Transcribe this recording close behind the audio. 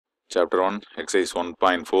Chapter 1, exercise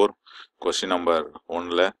 1.4, question number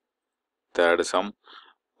 1ல third sum.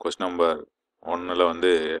 Question number 1ல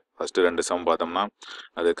வந்து first ரெண்டு sum பார்த்தோம்னா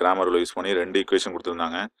அது கிராமர் ரூல் யூஸ் பண்ணி ரெண்டு ஈக்குவேஷன்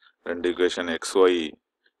கொடுத்துருந்தாங்க. ரெண்டு ஈக்குவேஷன் XY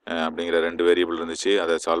அப்படிங்கிற ரெண்டு வேரியபிள் இருந்துச்சு.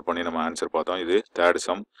 அதை சால்வ் பண்ணி நம்ம ஆன்சர் பார்த்தோம். இது third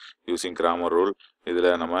sum using grammar rule. இதில்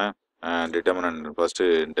நம்ம டிட்டர்மினன்ட் ஃபஸ்ட்டு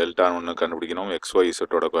டெல்டான்னு ஒன்று கண்டுபிடிக்கணும். XY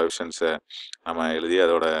செட்டோட கோஎஃபிஷியன்ஸை நம்ம எழுதி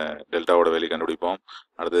அதோட டெல்டாவோட வேல்யூ கண்டுபிடிப்போம்.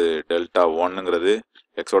 அடுத்து டெல்டா ஒன்னுங்கிறது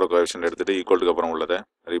எக்ஸோட கோஎஃபிஷியன்ட் எடுத்துகிட்டு ஈக்குவலுக்கு அப்புறம் உள்ளதை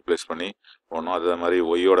ரீப்ளேஸ் பண்ணி போடணும். அதே மாதிரி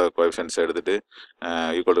ஒய்யோட கோஎஃபிஷியன்ஸை எடுத்துகிட்டு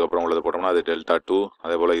ஈக்குவலுக்கு அப்புறம் உள்ளதை போட்டோம்னா அது டெல்டா 2.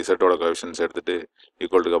 அதே போல் இசட்டோட கோஎஃபிஷியன்ஸ் எடுத்துகிட்டு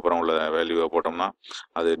ஈக்குவலுக்கு அப்புறம் உள்ள வேல்யூவை போட்டோம்னா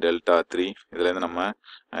அது டெல்டா 3. இதுலேருந்து நம்ம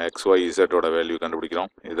XY இசட்டோட வேல்யூ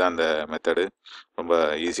கண்டுபிடிக்கிறோம். இதுதான் இந்த மெத்தடு. ரொம்ப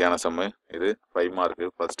ஈஸியான சம்மு. இது 5 மார்க்கு.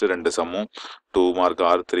 ஃபஸ்ட்டு ரெண்டு சம்மும் 2 மார்க்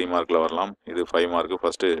ஆர் 3 மார்க்கில் வரலாம். இது 5 மார்க்கு.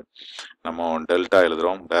 ஃபஸ்ட்டு நம்ம டெல்டா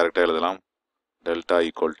எழுதுகிறோம். டைரெக்டாக எழுதலாம். Delta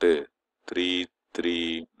equal to 3 3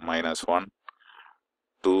 minus 1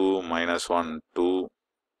 2 minus 1 2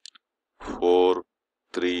 4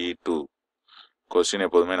 3 2. Question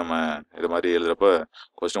எப்போதுமே நம்ம இது மாதிரி எழுதுகிறப்ப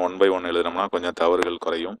கொஸ்டின் 1 by 1 எழுதுனோம்னா கொஞ்சம் தவறுகள்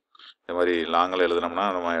குறையும். இது மாதிரி லாங்கில் எழுதுனோம்னா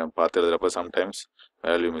நம்ம பார்த்து எழுதுகிறப்ப சம்டைம்ஸ்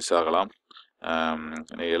வேல்யூ மிஸ் ஆகலாம்.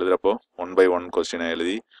 நீங்கள் எழுதுகிறப்போ 1 by 1 கொஸ்டினை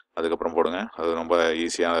எழுதி அதுக்கப்புறம் போடுங்க. அது ரொம்ப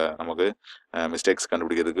ஈஸியாக நமக்கு மிஸ்டேக்ஸ்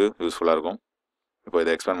கண்டுபிடிக்கிறதுக்கு யூஸ்ஃபுல்லாக இருக்கும். இப்போ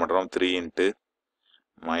இதை எக்ஸ்பேண்ட் பண்ணுறோம். 3 into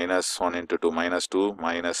minus 1 into 2 minus 2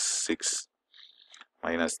 minus 6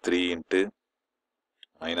 minus 3 into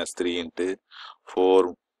 4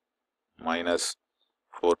 minus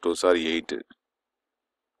 4 2s are 8.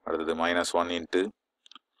 அடுத்தது minus 1 into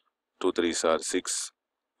 2 3s are 6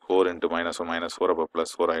 4 into minus 1 minus 4 அப்போ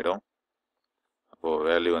plus 4 ஆகிடும். அப்போது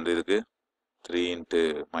வேல்யூ வந்து இதுக்கு 3 into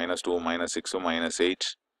minus 2 minus 6 minus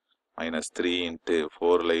 8 minus 3 into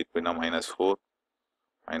 4ல் 8 பின்னா minus 4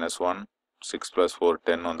 minus 1 6 plus 4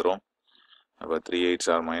 10 வந்துடும். அப்போ 3 8s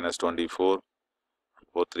are minus 24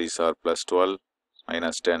 4 3s are plus 12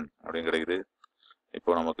 minus 10 அப்படின்னு கிடைக்குது.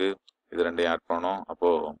 இப்போ நமக்கு இது ரெண்டையும் ஆட் பண்ணணும்.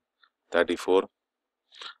 அப்போது 34.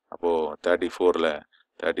 அப்போது 34ல்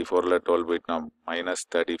 12 போயிட்டுனா minus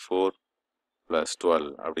 34 plus 12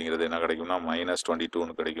 அப்படிங்கிறது என்ன கிடைக்கும்னா minus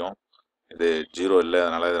 22ன்னு கிடைக்கும். இது 0 இல்லை,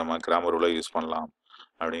 அதனால் இதை நம்ம கிராமர் ரூலை யூஸ் பண்ணலாம்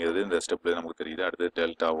அப்படிங்கிறது இந்த ஸ்டெப்லேயே நமக்கு தெரியுது. அடுத்து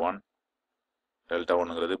டெல்டா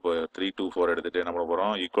 1ங்கிறது இப்போ 3 2 4 எடுத்துகிட்டு என்ன பண்ண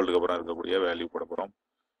போகிறோம், ஈக்குவலுக்கு அப்புறம் இருக்கக்கூடிய வேல்யூ போட போகிறோம்.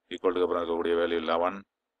 ஈக்குவலுக்கு அப்புறம் இருக்கக்கூடிய வேல்யூ 11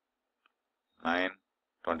 9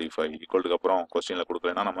 25. ஈக்குவலுக்கு அப்புறம் கொஸ்டினில்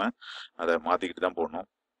கொடுக்கலன்னா நம்ம அதை மாற்றிக்கிட்டு தான் போடணும்.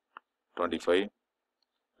 25.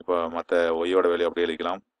 இப்போ மற்ற ஒய்யோட வேல்யூ அப்படியே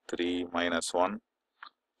எழுதிக்கலாம். 3 minus 1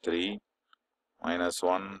 3 minus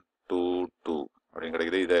 1 2 2 அப்படின்னு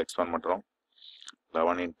கிடைக்குது. இதை எக்ஸ்பேண்ட் பண்ணுறோம்.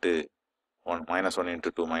 11 into 1 minus 1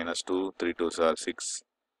 into 2 minus 2 3 2s are 6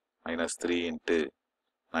 minus 3 into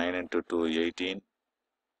 9 into 2 18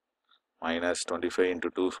 minus 25 into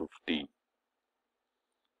 2 50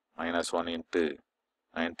 minus 1 into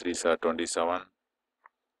 9 3s are 27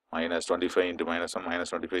 minus 25 into minus 1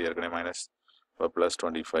 minus 25 ஏற்கனவே மைனஸ் இப்போ ப்ளஸ்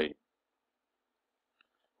 25.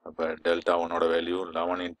 அப்போ delta 1ஓட value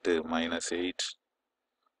 11 into minus 8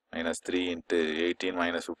 minus 3 into 18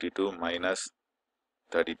 minus 52 minus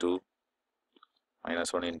 32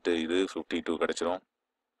 minus 1 into இது 52 கிடைச்சிரும்.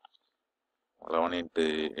 11 into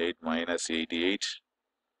 8 minus 88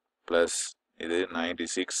 plus இது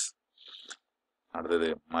 96. அடுத்தது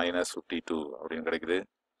minus 52 அப்படின்னு கிடைக்குது.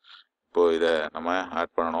 இப்போது இதை நம்ம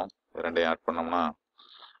ஆட் பண்ணணும். ரெண்டையும் ஆட் பண்ணோம்னா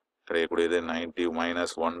கிடைக்கக்கூடியது 90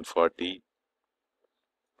 minus 140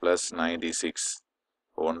 plus 96.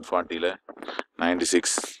 140ல்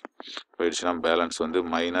 96 போயிடுச்சுன்னா பேலன்ஸ் வந்து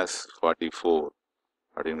minus 44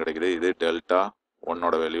 அப்படின்னு கிடைக்குது. இது டெல்டா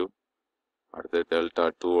 1ஓட வேல்யூ. அடுத்து டெல்டா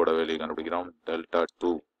 2ஓட வேல்யூ கண்டுபிடிக்கிறோம். டெல்டா 2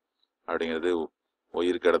 அப்படிங்கிறது ஒய்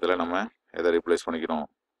இருக்க இடத்துல நம்ம எதை ரீப்ளேஸ் பண்ணிக்கிறோம்,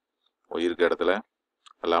 ஒய் இருக்க இடத்துல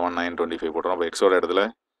 11 9 25 போடுறோம். அப்போ எக்ஸோட இடத்துல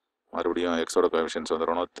மறுபடியும் எக்ஸோட கோஎஃபிஷியன்ட்ஸ்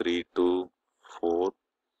வந்துடணும். 3 2 4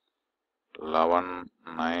 11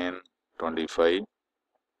 9 25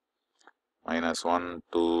 minus 1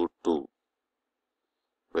 2 2.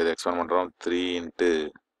 இப்போ இதை எக்ஸ்பேண்ட் பண்ணுறோம். 3 into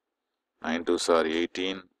 9 2s are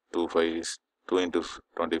 18 2 5 2 into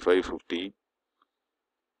 25 50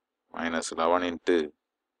 minus 11 into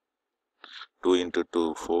 2 into 2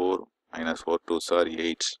 4 minus 4 2s are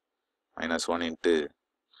 8 minus 1 into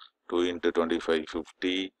 2 into 25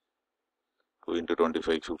 50 2 into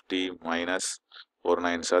 25 50 minus 4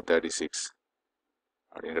 9s are 36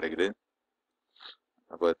 அப்படின்னு கிடைக்குது.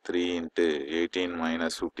 அப்போ 3 into 18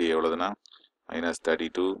 minus 50 எவ்வளோதுன்னா minus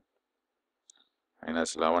 32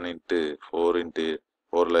 minus 11 into 4 into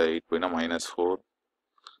 4ல் 8 போயினா minus 4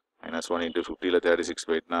 minus 1 into 50ல் 36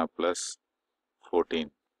 போயிட்டுனா plus 14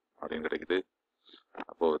 அப்படின்னு கிடைக்குது.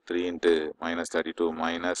 அப்போது 3 into -32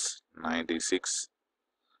 -96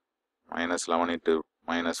 -11 into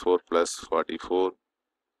 -4 plus 44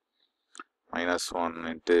 -1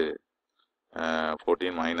 into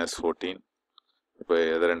 14 -14. இப்போ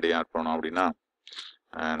எதை ரெண்டையும் add பண்ணோம் அப்படின்னா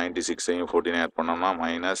 96ஐயும் 14 ஆட் பண்ணோம்னா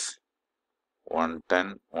 -110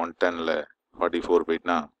 110ல் 44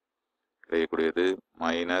 போயிட்டுனா கிடைக்கக்கூடியது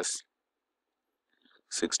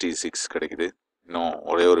 -66 கிடைக்குது. இன்னும்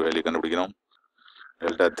ஒரே ஒரு வேல்யூ கண்டுபிடிக்கணும்.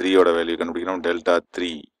 டெல்டா 3யோட வேல்யூ கண்டுபிடிக்கணும். டெல்டா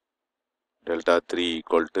 3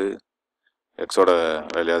 ஈக்குவல் டு எக்ஸோட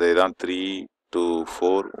வேல்யூ அதே தான் 3 to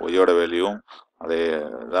 4, ஒய்யோட வேல்யூவும் அதே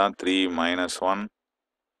தான் 3 -1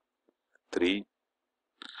 3.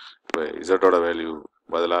 இப்போ இசட்டோட வேல்யூ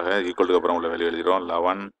பதிலாக ஈக்குவலுக்கு அப்புறம் உள்ள வேல்யூ எழுதிடுறோம்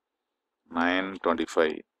 11 9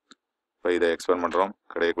 25. இப்போ இதை எக்ஸ்பேண்ட் பண்ணுறோம்.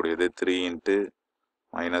 கிடைக்கக்கூடியது 3 into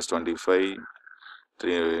 -25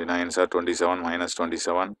 3 9s are 27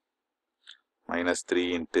 -27 -3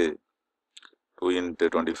 into 2 into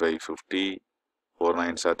 25 50 4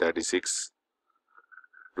 9s are 36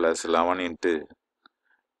 plus 11 into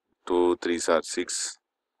 2 3s are 6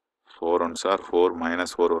 4 1s are 4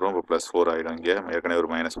 -4 வரும். இப்போ +4 ஆகிடும். இங்கே ஏற்கனவே ஒரு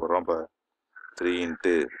மைனஸ் போடுறோம். இப்போ 3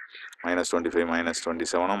 into -25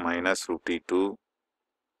 -27 -52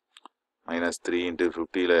 -3 into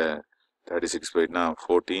 50ல் 36 போயிட்டுனா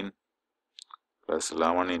 14 plus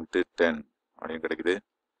 11 into 10 அப்படின்னு கிடைக்குது.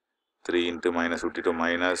 3 into -52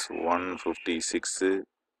 -156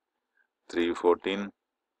 3 14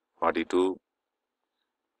 42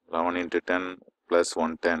 11 into 10 plus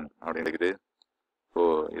 110 அப்படின்னு கிடைக்குது.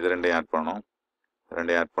 இப்போது இது ரெண்டையும் ஆட் பண்ணணும்.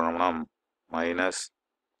 ரெண்டையும் ஆட் பண்ணோம்னா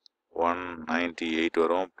 -198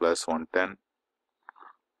 வரும் ப்ளஸ் 110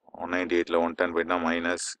 198ல் 110 போயிட்டுனா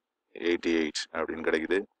 -88 அப்படின்னு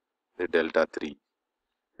கிடைக்குது. இது டெல்டா 3.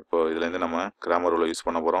 இப்போ இதுலேருந்து நம்ம கிராமர் ரூலை யூஸ்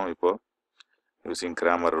பண்ண போகிறோம். இப்போ using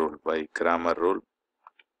grammar rule by grammar rule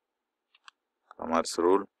commerce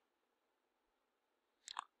rule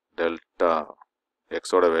delta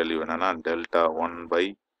எக்ஸோட வேல்யூ என்னன்னா டெல்டா 1 பை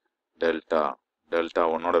டெல்டா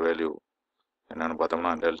 1ஓட வேல்யூ என்னன்னு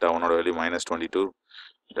பார்த்தோம்னா delta 1ஓட value -22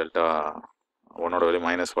 delta 1ஓட value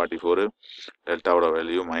 -44 டெல்டாவோட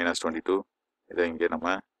value -22. இதை இங்கே நம்ம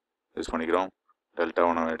யூஸ் பண்ணிக்கிறோம். டெல்டா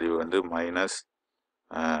 1 வேல்யூ வந்து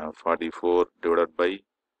 -44 டிவைடட் பை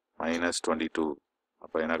 -22.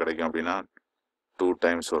 அப்போ என்ன கிடைக்கும் அப்படின்னா 2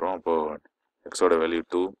 டைம்ஸ் வரும். அப்போது எக்ஸோட வேல்யூ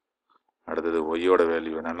 2. அடுத்தது ஒய்யோட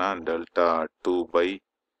வேல்யூ என்னென்னா டெல்டா 2 பை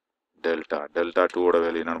டெல்டா 2ஓட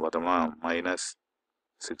வேல்யூ என்னென்னு பார்த்தோம்னா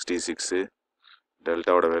 -66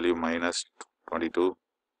 டெல்டாவோட வேல்யூ -22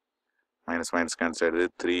 மைனஸ் கேன்சல் ஆகிடுது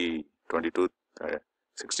 3 22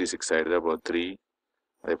 66 ஆகிடுது. அப்போ 3.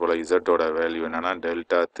 அதே போல் இசட்டோட வேல்யூ என்னென்னா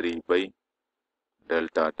delta 3 by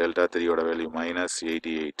delta 3யோட value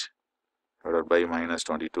 -88 divided by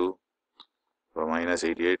 -22. இப்போ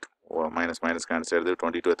 -88 மைனஸ் கேன்சல் ஆகிடுது.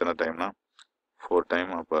 22 எத்தனை டைம்னா 4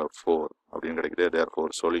 டைம். அப்போ 4 அப்படின்னு கிடைக்குது.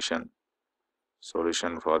 Therefore solution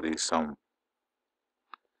for the some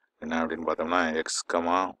என்ன அப்படின்னு பார்த்தோம்னா x,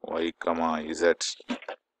 y, z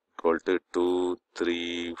equal to 2 3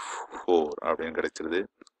 4 அப்படின்னு கிடைச்சிருது.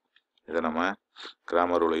 இதை நம்ம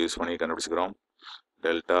கிராமர் ரூலை யூஸ் பண்ணி கண்டுபிடிச்சிக்கிறோம்.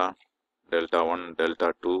 டெல்டா 1 டெல்டா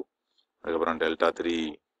 2 அதுக்கப்புறம் டெல்டா 3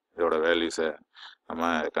 இதோட வேல்யூஸை நம்ம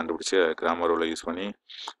கண்டுபிடிச்சி கிராமர் ரூலை யூஸ் பண்ணி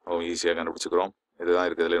ஈஸியாக கண்டுபிடிச்சிக்கிறோம். இதுதான்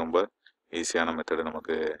இருக்கிறதுலே ரொம்ப ஈஸியான மெத்தடு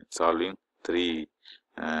நமக்கு சால்விங் 3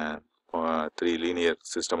 லீனியர்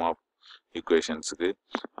சிஸ்டம் ஆஃப் ஈக்குவேஷன்ஸுக்கு.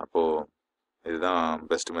 அப்போது இதுதான்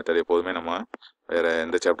பெஸ்ட் மெத்தட். எப்போதுமே நம்ம வேறு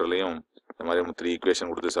எந்த சாப்டர்லேயும் இந்த மாதிரி 3 ஈக்குவேஷன்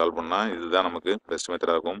கொடுத்து சால்வ் பண்ணால் இதுதான் நமக்கு பெஸ்ட்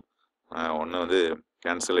மெத்தடாக இருக்கும். ஒன்று வந்து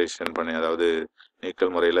கேன்சலேஷன் பண்ணி, அதாவது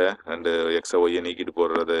நீக்கல் முறையில் 2 எக்ஸை ஒய்யை நீக்கிட்டு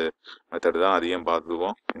போடுறது மெத்தடு தான் அதிகம்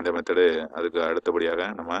பார்த்துக்குவோம். இந்த மெத்தடு அதுக்கு அடுத்தபடியாக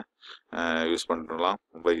நம்ம யூஸ் பண்ணலாம்.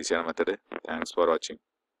 ரொம்ப ஈஸியான மெத்தடு. தேங்க்ஸ் ஃபார் வாட்சிங்.